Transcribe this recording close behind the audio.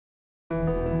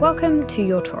Welcome to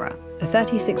Your Torah, a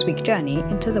 36-week journey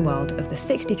into the world of the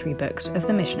 63 books of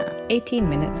the Mishnah, 18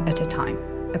 minutes at a time,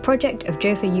 a project of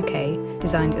Jofa UK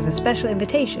designed as a special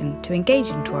invitation to engage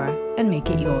in Torah and make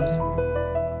it yours.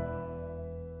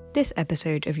 This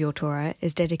episode of Your Torah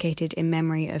is dedicated in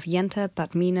memory of Yenta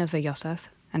bat Mina v'Yosef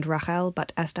and Rachel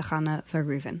bat Estachana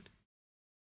v'Reuven.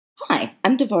 Hi,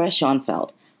 I'm Devorah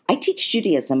Schoenfeld. I teach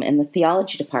Judaism in the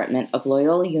Theology Department of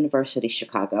Loyola University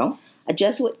Chicago, a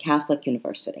Jesuit Catholic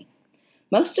university.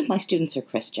 Most of my students are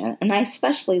Christian, and I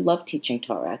especially love teaching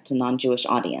Torah to non-Jewish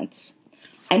audience.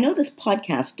 I know this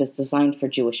podcast is designed for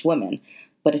Jewish women,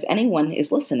 but if anyone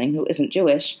is listening who isn't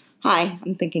Jewish, hi,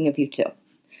 I'm thinking of you too.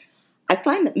 I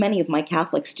find that many of my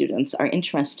Catholic students are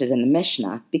interested in the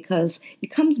Mishnah because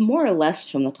it comes more or less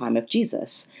from the time of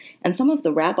Jesus, and some of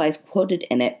the rabbis quoted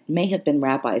in it may have been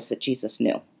rabbis that Jesus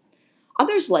knew.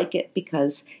 Others like it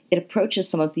because it approaches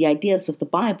some of the ideas of the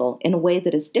Bible in a way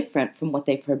that is different from what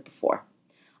they've heard before.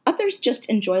 Others just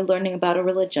enjoy learning about a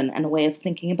religion and a way of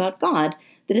thinking about God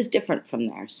that is different from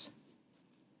theirs.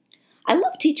 I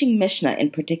love teaching Mishnah in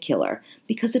particular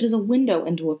because it is a window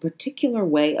into a particular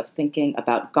way of thinking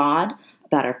about God,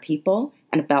 about our people,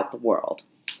 and about the world.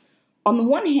 On the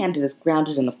one hand, it is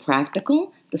grounded in the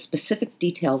practical, the specific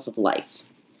details of life.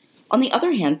 On the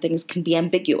other hand, things can be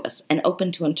ambiguous and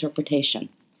open to interpretation.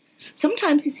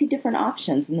 Sometimes you see different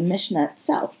options in the Mishnah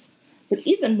itself, but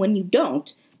even when you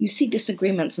don't, you see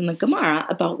disagreements in the Gemara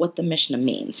about what the Mishnah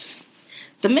means.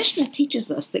 The Mishnah teaches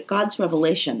us that God's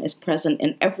revelation is present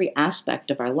in every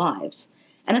aspect of our lives,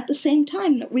 and at the same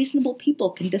time that reasonable people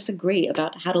can disagree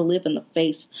about how to live in the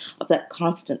face of that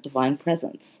constant divine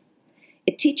presence.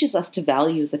 It teaches us to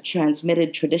value the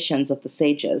transmitted traditions of the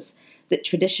sages, that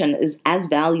tradition is as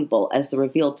valuable as the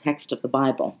revealed text of the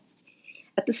Bible.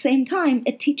 At the same time,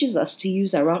 it teaches us to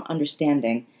use our own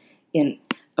understanding in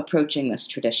approaching this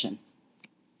tradition.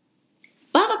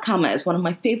 Bava Kamma is one of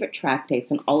my favorite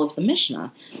tractates in all of the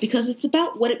Mishnah because it's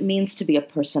about what it means to be a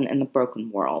person in the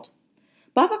broken world.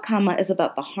 Bava Kamma is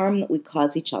about the harm that we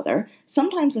cause each other,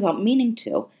 sometimes without meaning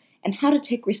to, and how to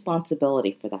take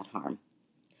responsibility for that harm.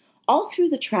 All through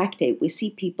the tractate, we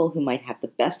see people who might have the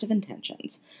best of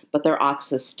intentions, but their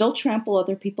oxes still trample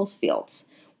other people's fields,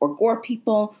 or gore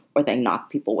people, or they knock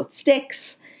people with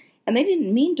sticks, and they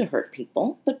didn't mean to hurt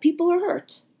people, but people are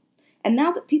hurt. And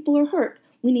now that people are hurt,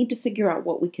 we need to figure out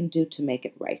what we can do to make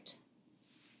it right.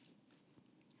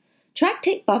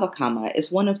 Tractate Bava Kamma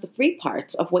is one of the 3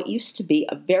 parts of what used to be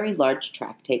a very large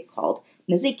tractate called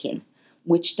Nezikin,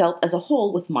 which dealt as a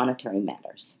whole with monetary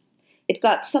matters. It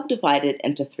got subdivided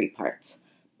into 3 parts.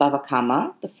 Bava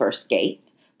Kamma, the first gate,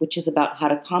 which is about how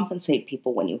to compensate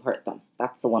people when you hurt them.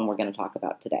 That's the one we're going to talk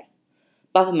about today.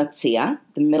 Bava Metzia,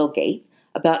 the middle gate,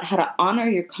 about how to honor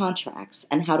your contracts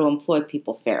and how to employ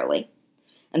people fairly.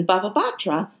 And Bava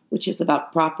Batra, which is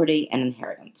about property and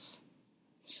inheritance.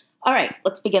 All right,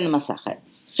 let's begin the masekhet.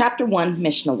 Chapter 1,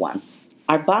 Mishnah 1.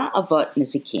 Arba avot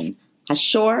nezikin,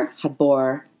 hashor,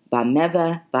 habor,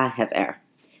 ba'meva, ba'hever.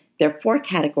 There are 4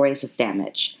 categories of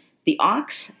damage: the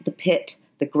ox, the pit,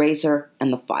 the grazer,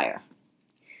 and the fire.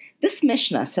 This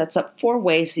Mishnah sets up 4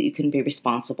 ways that you can be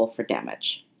responsible for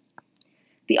damage.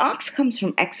 The ox comes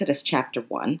from Exodus chapter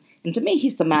 1, and to me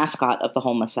he's the mascot of the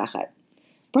whole masekhet.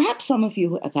 Perhaps some of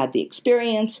you have had the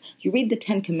experience. You read the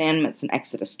 10 Commandments in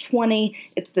Exodus 20.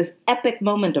 It's this epic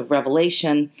moment of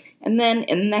revelation. And then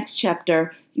in the next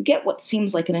chapter, you get what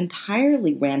seems like an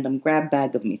entirely random grab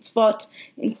bag of mitzvot,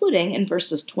 including, in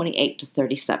verses 28 to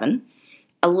 37,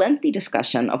 a lengthy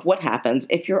discussion of what happens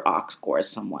if your ox gores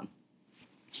someone.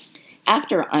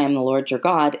 After I am the Lord your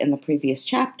God in the previous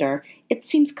chapter, it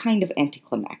seems kind of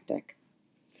anticlimactic.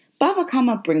 Bava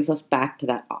Kamma brings us back to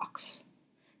that ox.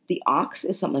 The ox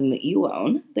is something that you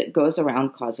own that goes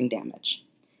around causing damage.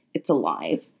 It's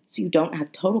alive, so you don't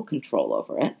have total control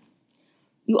over it.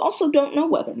 You also don't know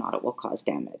whether or not it will cause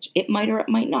damage. It might or it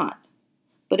might not.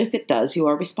 But if it does, you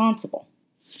are responsible.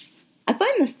 I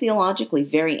find this theologically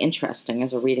very interesting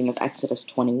as a reading of Exodus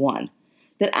 21,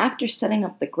 that after setting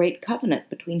up the great covenant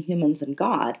between humans and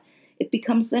God, it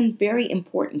becomes then very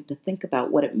important to think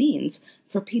about what it means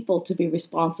for people to be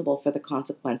responsible for the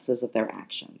consequences of their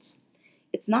actions.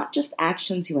 It's not just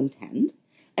actions you intend,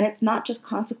 and it's not just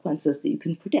consequences that you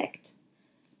can predict.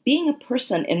 Being a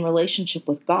person in relationship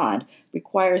with God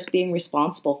requires being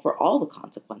responsible for all the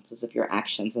consequences of your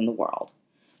actions in the world,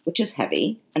 which is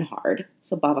heavy and hard,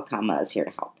 so Bava Kamma is here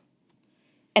to help.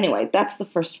 Anyway, that's the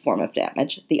first form of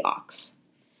damage, the ox.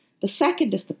 The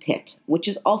second is the pit, which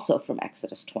is also from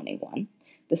Exodus 21,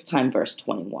 this time verse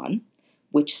 21,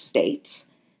 which states,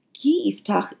 Ki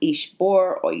iftach ish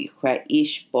bor o yichra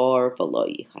ish bor v'lo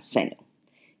yichasenu.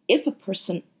 if a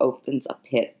person opens a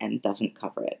pit and doesn't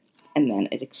cover it. And then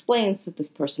it explains that this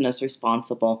person is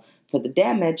responsible for the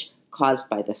damage caused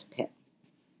by this pit.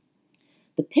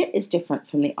 The pit is different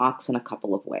from the ox in a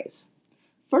couple of ways.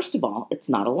 First of all, it's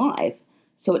not alive,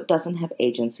 so it doesn't have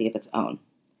agency of its own.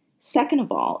 Second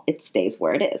of all, it stays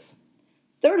where it is.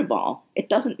 Third of all, it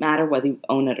doesn't matter whether you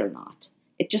own it or not.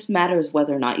 It just matters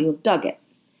whether or not you have dug it.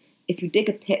 If you dig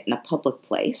a pit in a public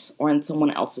place or in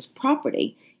someone else's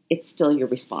property, it's still your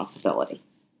responsibility.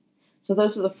 So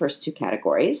those are the first two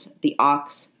categories, the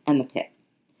ox and the pit.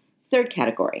 Third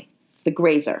category, the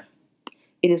grazer.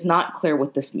 It is not clear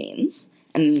what this means,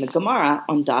 and in the Gemara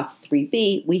on Daf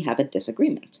 3b, we have a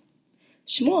disagreement.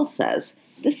 Shmuel says,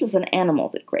 this is an animal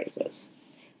that grazes.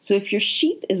 So if your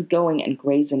sheep is going and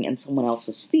grazing in someone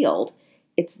else's field,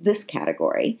 it's this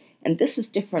category, and this is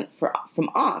different from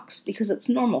ox because it's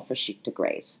normal for sheep to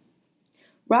graze.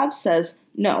 Rav says,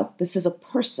 no, this is a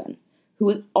person who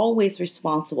is always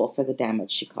responsible for the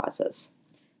damage she causes.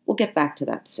 We'll get back to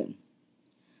that soon.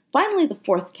 Finally, the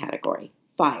fourth category,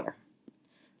 fire.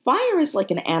 Fire is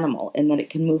like an animal in that it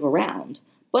can move around,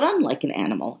 but unlike an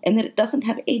animal in that it doesn't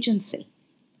have agency.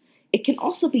 It can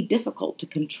also be difficult to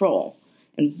control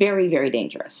and very, very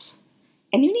dangerous.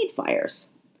 And you need fires.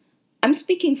 I'm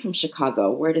speaking from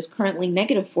Chicago, where it is currently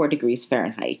 -4 degrees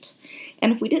Fahrenheit,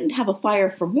 and if we didn't have a fire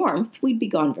for warmth, we'd be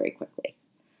gone very quickly.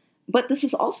 But this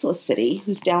is also a city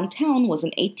whose downtown was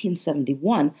in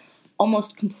 1871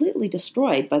 almost completely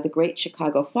destroyed by the Great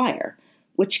Chicago Fire,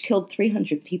 which killed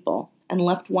 300 people and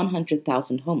left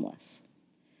 100,000 homeless.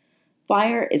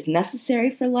 Fire is necessary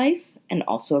for life and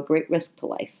also a great risk to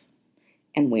life,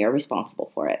 and we are responsible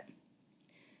for it.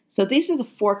 So these are the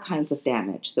 4 kinds of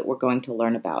damage that we're going to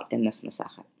learn about in this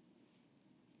masekhet.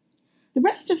 The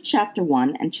rest of Chapter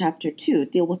 1 and Chapter 2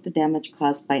 deal with the damage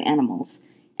caused by animals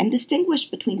and distinguish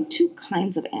between 2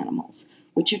 kinds of animals,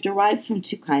 which are derived from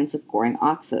 2 kinds of goring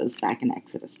oxes back in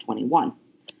Exodus 21.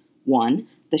 One,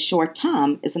 the shor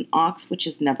tam, is an ox which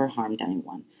has never harmed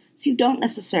anyone, so you don't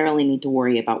necessarily need to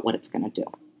worry about what it's going to do.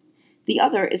 The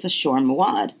other is a shor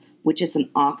muad, which is an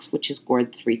ox which is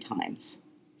gored 3 times.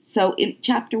 So in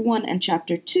Chapter 1 and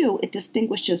Chapter 2, it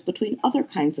distinguishes between other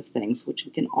kinds of things which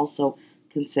we can also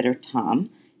consider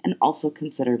tam and also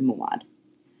consider muad.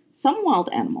 Some wild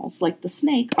animals, like the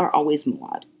snake, are always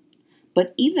muad.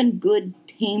 But even good,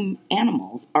 tame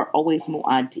animals are always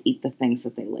muad to eat the things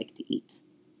that they like to eat.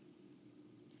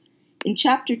 In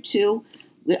Chapter 2,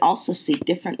 we also see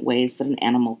different ways that an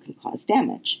animal can cause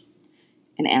damage.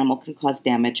 An animal can cause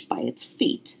damage by its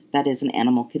feet. That is, an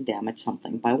animal can damage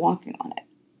something by walking on it.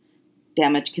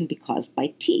 Damage can be caused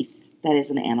by teeth. That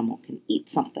is, an animal can eat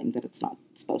something that it's not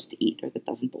supposed to eat or that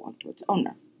doesn't belong to its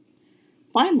owner.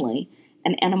 Finally,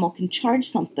 an animal can charge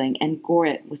something and gore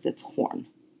it with its horn.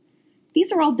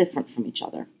 These are all different from each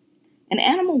other. An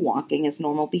animal walking is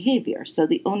normal behavior, so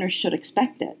the owner should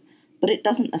expect it, but it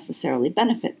doesn't necessarily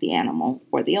benefit the animal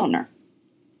or the owner.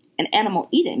 An animal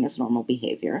eating is normal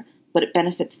behavior, but it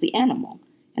benefits the animal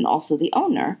and also the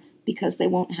owner because they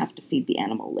won't have to feed the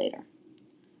animal later.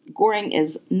 Goring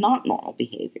is not normal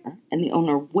behavior, and the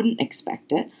owner wouldn't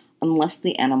expect it unless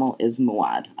the animal is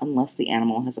muad, unless the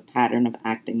animal has a pattern of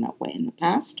acting that way in the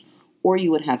past, or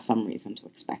you would have some reason to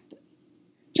expect it.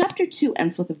 Chapter 2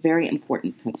 ends with a very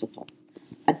important principle.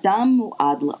 Adam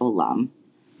muad la'olam,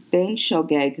 bein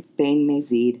shogeg, bein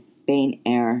mezid, bein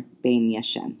er, bein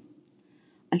yashen.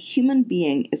 A human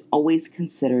being is always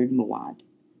considered muad,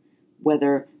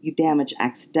 whether you damage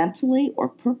accidentally or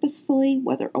purposefully,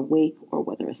 whether awake or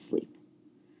whether asleep.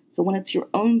 So when it's your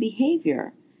own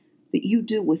behavior that you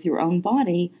do with your own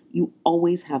body, you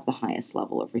always have the highest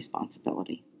level of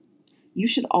responsibility. You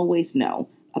should always know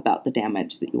about the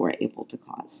damage that you are able to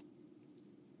cause.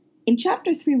 In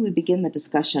Chapter 3, we begin the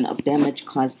discussion of damage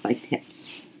caused by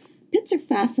pits. Pits are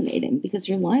fascinating because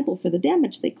you're liable for the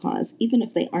damage they cause, even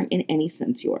if they aren't in any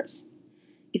sense yours.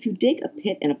 If you dig a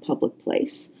pit in a public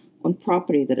place, on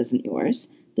property that isn't yours,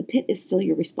 the pit is still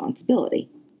your responsibility.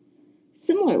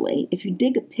 Similarly, if you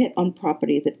dig a pit on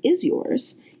property that is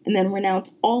yours, and then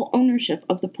renounce all ownership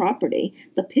of the property,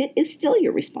 the pit is still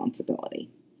your responsibility.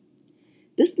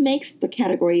 This makes the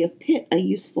category of pit a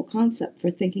useful concept for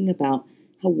thinking about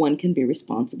how one can be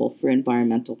responsible for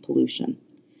environmental pollution.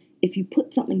 If you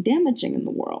put something damaging in the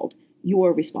world, you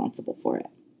are responsible for it.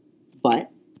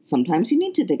 But sometimes you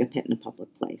need to dig a pit in a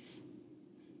public place.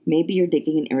 Maybe you're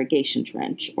digging an irrigation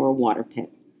trench or a water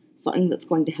pit, something that's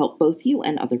going to help both you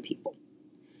and other people.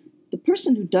 The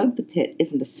person who dug the pit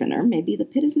isn't a sinner. Maybe the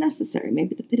pit is necessary.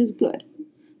 Maybe the pit is good.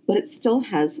 But it still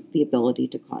has the ability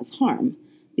to cause harm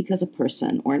because a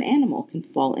person or an animal can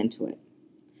fall into it.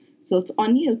 So it's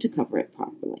on you to cover it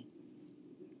properly.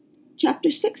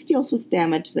 Chapter 6 deals with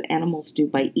damage that animals do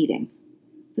by eating.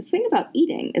 The thing about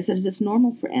eating is that it is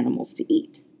normal for animals to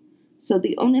eat, so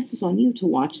the onus is on you to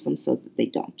watch them so that they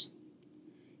don't.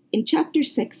 In Chapter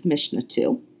 6, Mishnah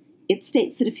 2, it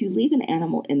states that if you leave an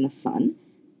animal in the sun,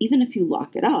 even if you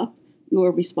lock it up, you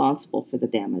are responsible for the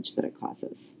damage that it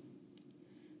causes.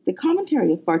 The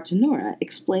commentary of Bartanura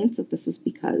explains that this is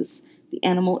because the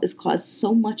animal is caused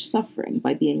so much suffering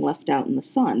by being left out in the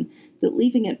sun that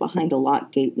leaving it behind a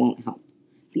locked gate won't help.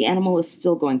 The animal is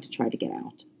still going to try to get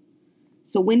out.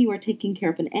 So when you are taking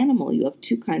care of an animal, you have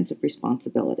two kinds of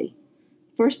responsibility.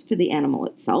 First, for the animal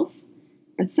itself,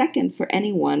 and second, for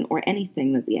anyone or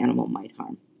anything that the animal might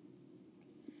harm.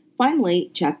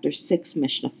 Finally, Chapter 6,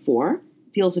 Mishnah 4,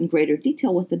 deals in greater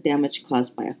detail with the damage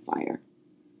caused by a fire.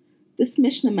 This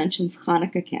Mishnah mentions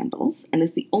Hanukkah candles, and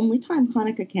is the only time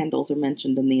Hanukkah candles are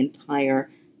mentioned in the entire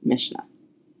Mishnah.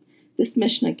 This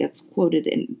Mishnah gets quoted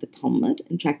in the Talmud,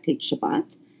 in Tractate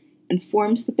Shabbat, and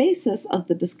forms the basis of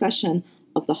the discussion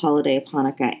of the holiday of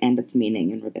Hanukkah and its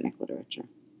meaning in rabbinic literature.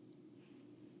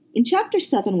 In Chapter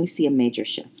 7, we see a major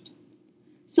shift.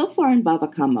 So far in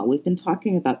Bava Kamma, we've been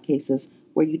talking about cases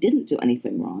where you didn't do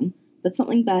anything wrong, but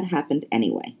something bad happened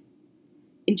anyway.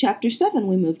 In Chapter 7,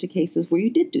 we move to cases where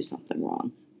you did do something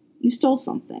wrong. You stole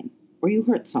something, or you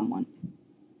hurt someone.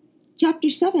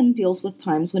 Chapter 7 deals with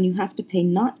times when you have to pay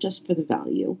not just for the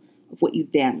value of what you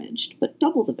damaged, but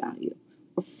double the value,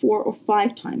 or 4 or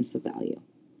 5 times the value.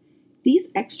 These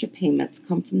extra payments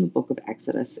come from the book of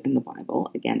Exodus in the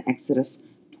Bible, again, Exodus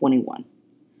 21.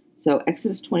 So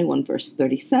Exodus 21, verse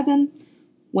 37,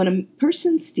 when a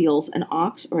person steals an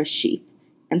ox or a sheep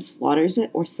and slaughters it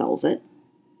or sells it,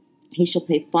 he shall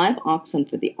pay 5 oxen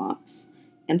for the ox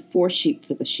and 4 sheep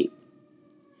for the sheep.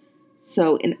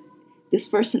 So in this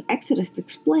verse in Exodus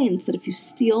explains that if you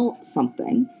steal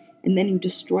something and then you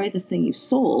destroy the thing you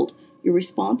sold, you're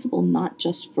responsible not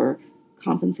just for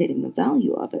compensating the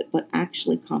value of it, but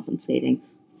actually compensating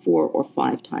 4 or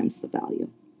 5 times the value.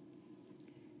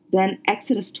 Then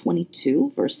Exodus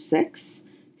 22, verse 6,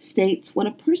 states, when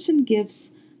a person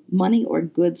gives money or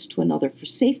goods to another for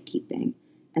safekeeping,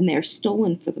 and they are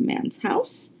stolen for the man's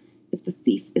house, if the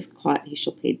thief is caught, he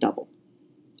shall pay double.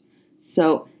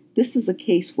 So this is a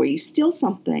case where you steal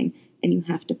something and you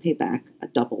have to pay back a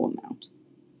double amount.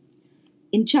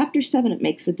 In Chapter 7, it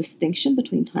makes a distinction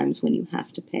between times when you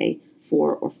have to pay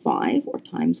 4 or 5, or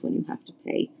times when you have to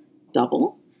pay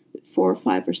double. 4 or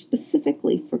 5 are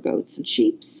specifically for goats and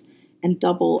sheep, and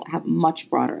double have much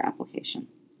broader application.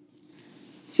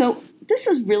 So this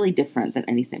is really different than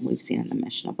anything we've seen in the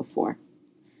Mishnah before.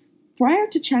 Prior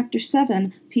to Chapter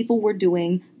 7, people were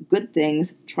doing good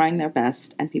things, trying their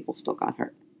best, and people still got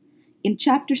hurt. In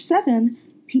Chapter 7,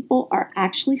 people are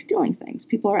actually stealing things.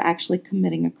 People are actually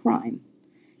committing a crime.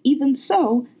 Even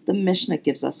so, the Mishnah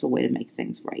gives us a way to make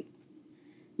things right.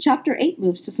 Chapter 8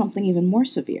 moves to something even more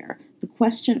severe, the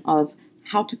question of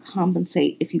how to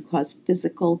compensate if you cause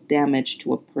physical damage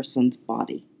to a person's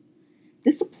body.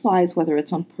 This applies whether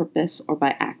it's on purpose or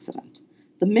by accident.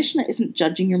 The Mishnah isn't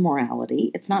judging your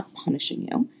morality, it's not punishing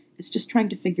you, it's just trying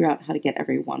to figure out how to get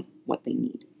everyone what they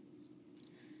need.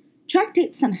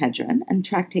 Tractate Sanhedrin and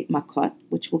Tractate Makot,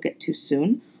 which we'll get to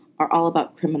soon, are all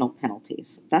about criminal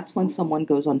penalties. That's when someone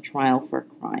goes on trial for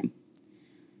a crime.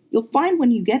 You'll find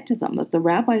when you get to them that the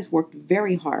rabbis worked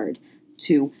very hard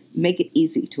to make it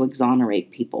easy to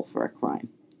exonerate people for a crime.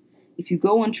 If you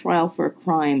go on trial for a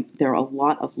crime, there are a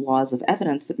lot of laws of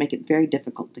evidence that make it very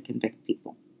difficult to convict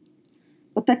people.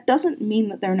 But that doesn't mean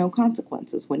that there are no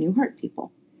consequences when you hurt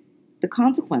people. The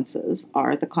consequences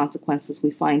are the consequences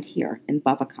we find here in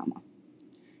Bava Kamma.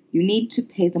 You need to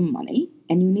pay them money,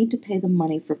 and you need to pay them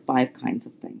money for 5 kinds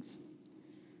of things.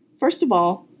 First of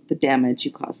all, the damage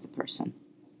you cause the person.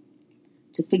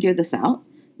 To figure this out,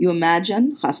 you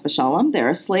imagine, chas v'shalom, they're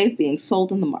a slave being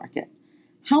sold in the market.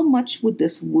 How much would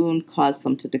this wound cause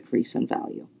them to decrease in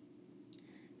value?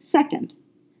 Second,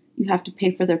 you have to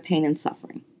pay for their pain and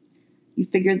suffering. You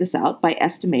figure this out by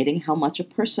estimating how much a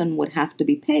person would have to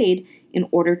be paid in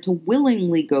order to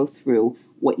willingly go through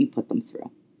what you put them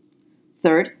through.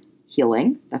 Third,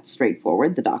 healing. That's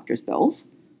straightforward, the doctor's bills.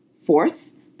 Fourth,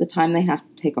 the time they have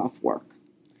to take off work.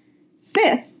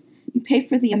 Fifth, you pay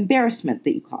for the embarrassment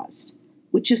that you caused,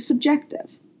 which is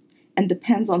subjective and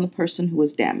depends on the person who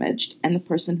was damaged and the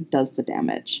person who does the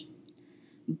damage.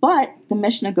 But the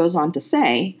Mishnah goes on to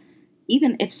say,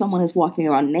 even if someone is walking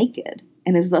around naked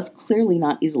and is thus clearly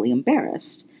not easily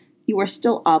embarrassed, you are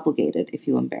still obligated if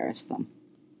you embarrass them.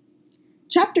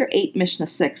 Chapter 8, Mishnah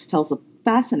 6 tells a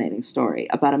fascinating story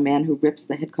about a man who rips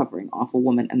the head covering off a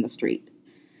woman in the street.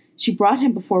 She brought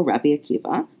him before Rabbi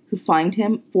Akiva, who fined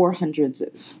him 400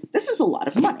 zuz. This is a lot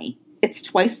of money. It's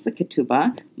twice the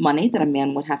ketubah, money that a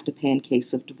man would have to pay in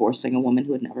case of divorcing a woman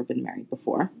who had never been married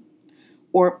before.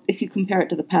 Or, if you compare it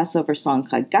to the Passover song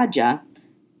Chag Gadya,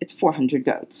 it's 400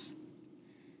 goats.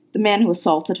 The man who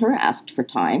assaulted her asked for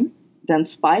time, then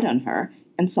spied on her,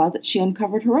 and saw that she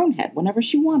uncovered her own head whenever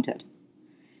she wanted.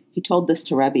 He told this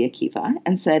to Rabbi Akiva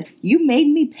and said, "You made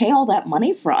me pay all that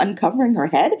money for uncovering her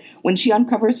head when she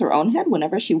uncovers her own head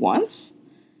whenever she wants?"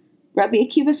 Rabbi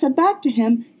Akiva said back to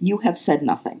him, "You have said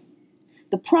nothing.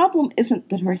 The problem isn't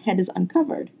that her head is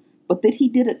uncovered, but that he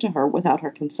did it to her without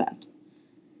her consent.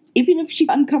 Even if she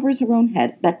uncovers her own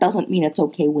head, that doesn't mean it's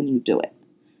okay when you do it."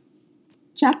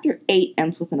 Chapter 8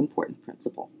 ends with an important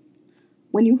principle.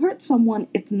 When you hurt someone,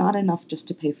 it's not enough just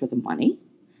to pay for the money.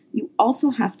 You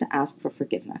also have to ask for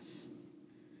forgiveness.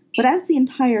 But as the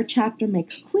entire chapter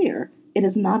makes clear, it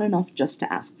is not enough just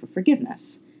to ask for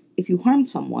forgiveness. If you harm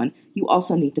someone, you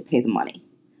also need to pay the money.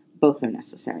 Both are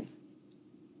necessary.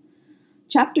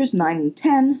 Chapters 9 and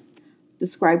 10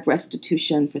 describe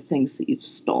restitution for things that you've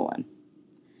stolen.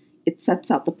 It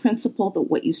sets out the principle that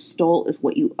what you stole is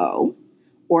what you owe,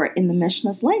 or in the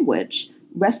Mishnah's language,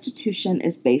 restitution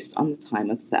is based on the time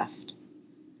of theft.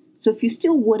 So if you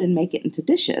steal wood and make it into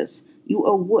dishes, you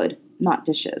owe wood, not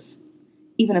dishes,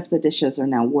 even if the dishes are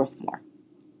now worth more.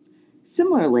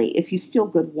 Similarly, if you steal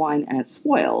good wine and it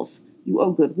spoils, you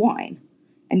owe good wine,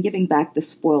 and giving back the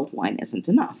spoiled wine isn't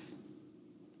enough.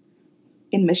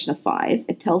 In Mishnah 5,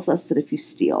 it tells us that if you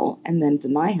steal and then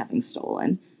deny having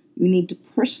stolen, you need to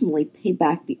personally pay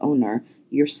back the owner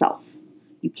yourself.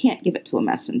 You can't give it to a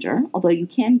messenger, although you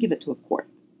can give it to a court.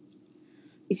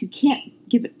 If you can't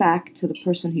give it back to the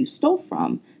person who you stole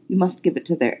from, you must give it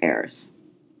to their heirs.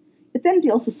 It then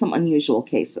deals with some unusual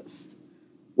cases.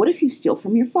 What if you steal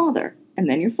from your father, and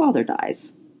then your father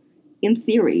dies? In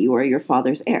theory, you are your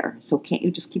father's heir, so can't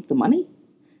you just keep the money?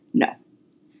 No.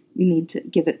 You need to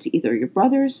give it to either your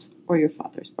brothers or your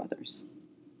father's brothers.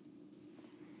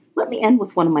 Let me end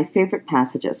with one of my favorite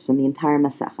passages from the entire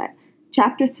masekhet,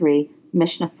 Chapter 3,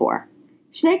 Mishnah 4.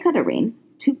 Shnei kadarin,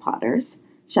 2 potters,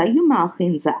 shayu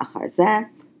malchin ze achar ze,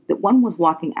 that one was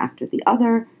walking after the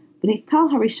other,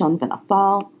 v'nitkal harishon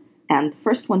v'nafal, and the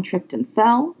first one tripped and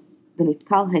fell,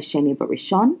 v'nitkal hasheni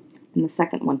barishon, and the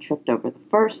second one tripped over the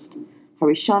first,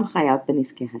 harishon chayav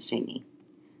b'niske hasheni.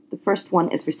 The first one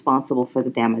is responsible for the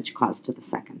damage caused to the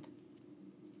second.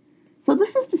 So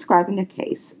this is describing a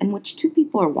case in which 2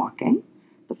 people are walking.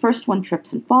 The first one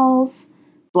trips and falls,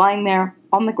 lying there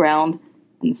on the ground,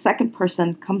 and the second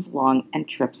person comes along and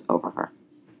trips over her.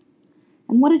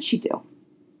 And what did she do?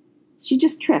 She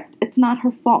just tripped. It's not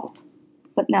her fault,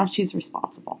 but now she's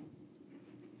responsible.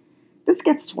 This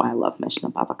gets to why I love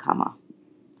Mishnah Bava Kamma.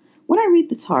 When I read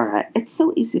the Torah, it's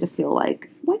so easy to feel like,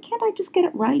 why can't I just get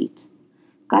it right?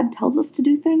 God tells us to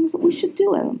do things, we should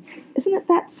do them. Isn't it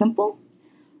that simple?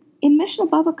 In Mishnah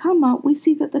Bava Kamma, we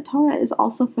see that the Torah is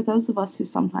also for those of us who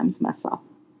sometimes mess up.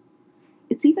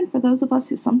 It's even for those of us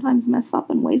who sometimes mess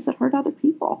up in ways that hurt other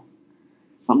people.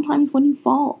 Sometimes when you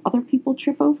fall, other people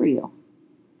trip over you.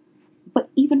 But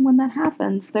even when that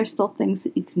happens, there's still things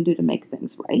that you can do to make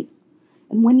things right.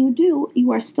 And when you do,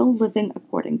 you are still living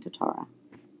according to Torah.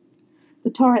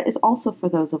 The Torah is also for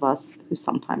those of us who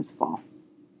sometimes fall.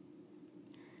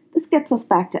 This gets us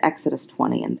back to Exodus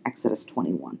 20 and Exodus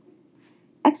 21.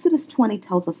 Exodus 20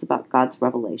 tells us about God's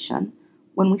revelation.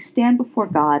 When we stand before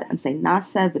God and say,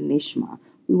 Naseh v'nishma,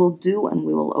 we will do and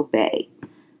we will obey.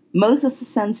 Moses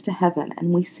ascends to heaven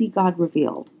and we see God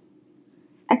revealed.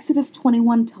 Exodus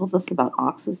 21 tells us about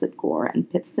oxes that gore and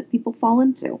pits that people fall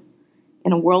into,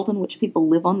 in a world in which people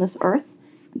live on this earth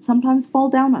and sometimes fall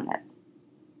down on it.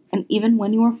 And even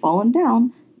when you are fallen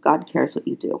down, God cares what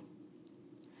you do.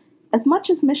 As much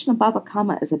as Mishnah Bava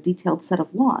Kamma is a detailed set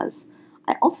of laws,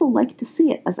 I also like to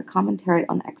see it as a commentary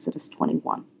on Exodus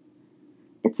 21.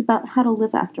 It's about how to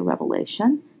live after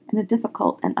revelation in a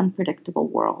difficult and unpredictable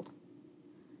world.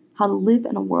 How to live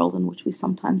in a world in which we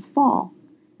sometimes fall,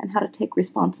 and how to take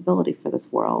responsibility for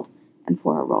this world and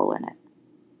for our role in it.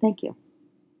 Thank you.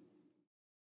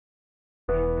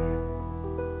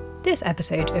 This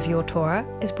episode of Your Torah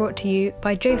is brought to you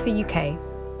by Jofa UK,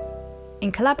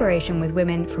 in collaboration with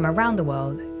women from around the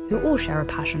world who all share a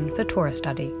passion for Torah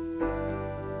study.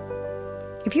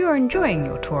 If you are enjoying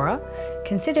Your Torah,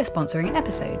 consider sponsoring an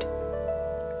episode.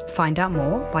 Find out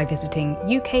more by visiting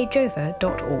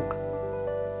ukjofa.org.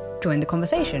 Join the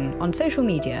conversation on social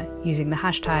media using the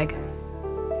hashtag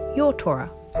YourTorah.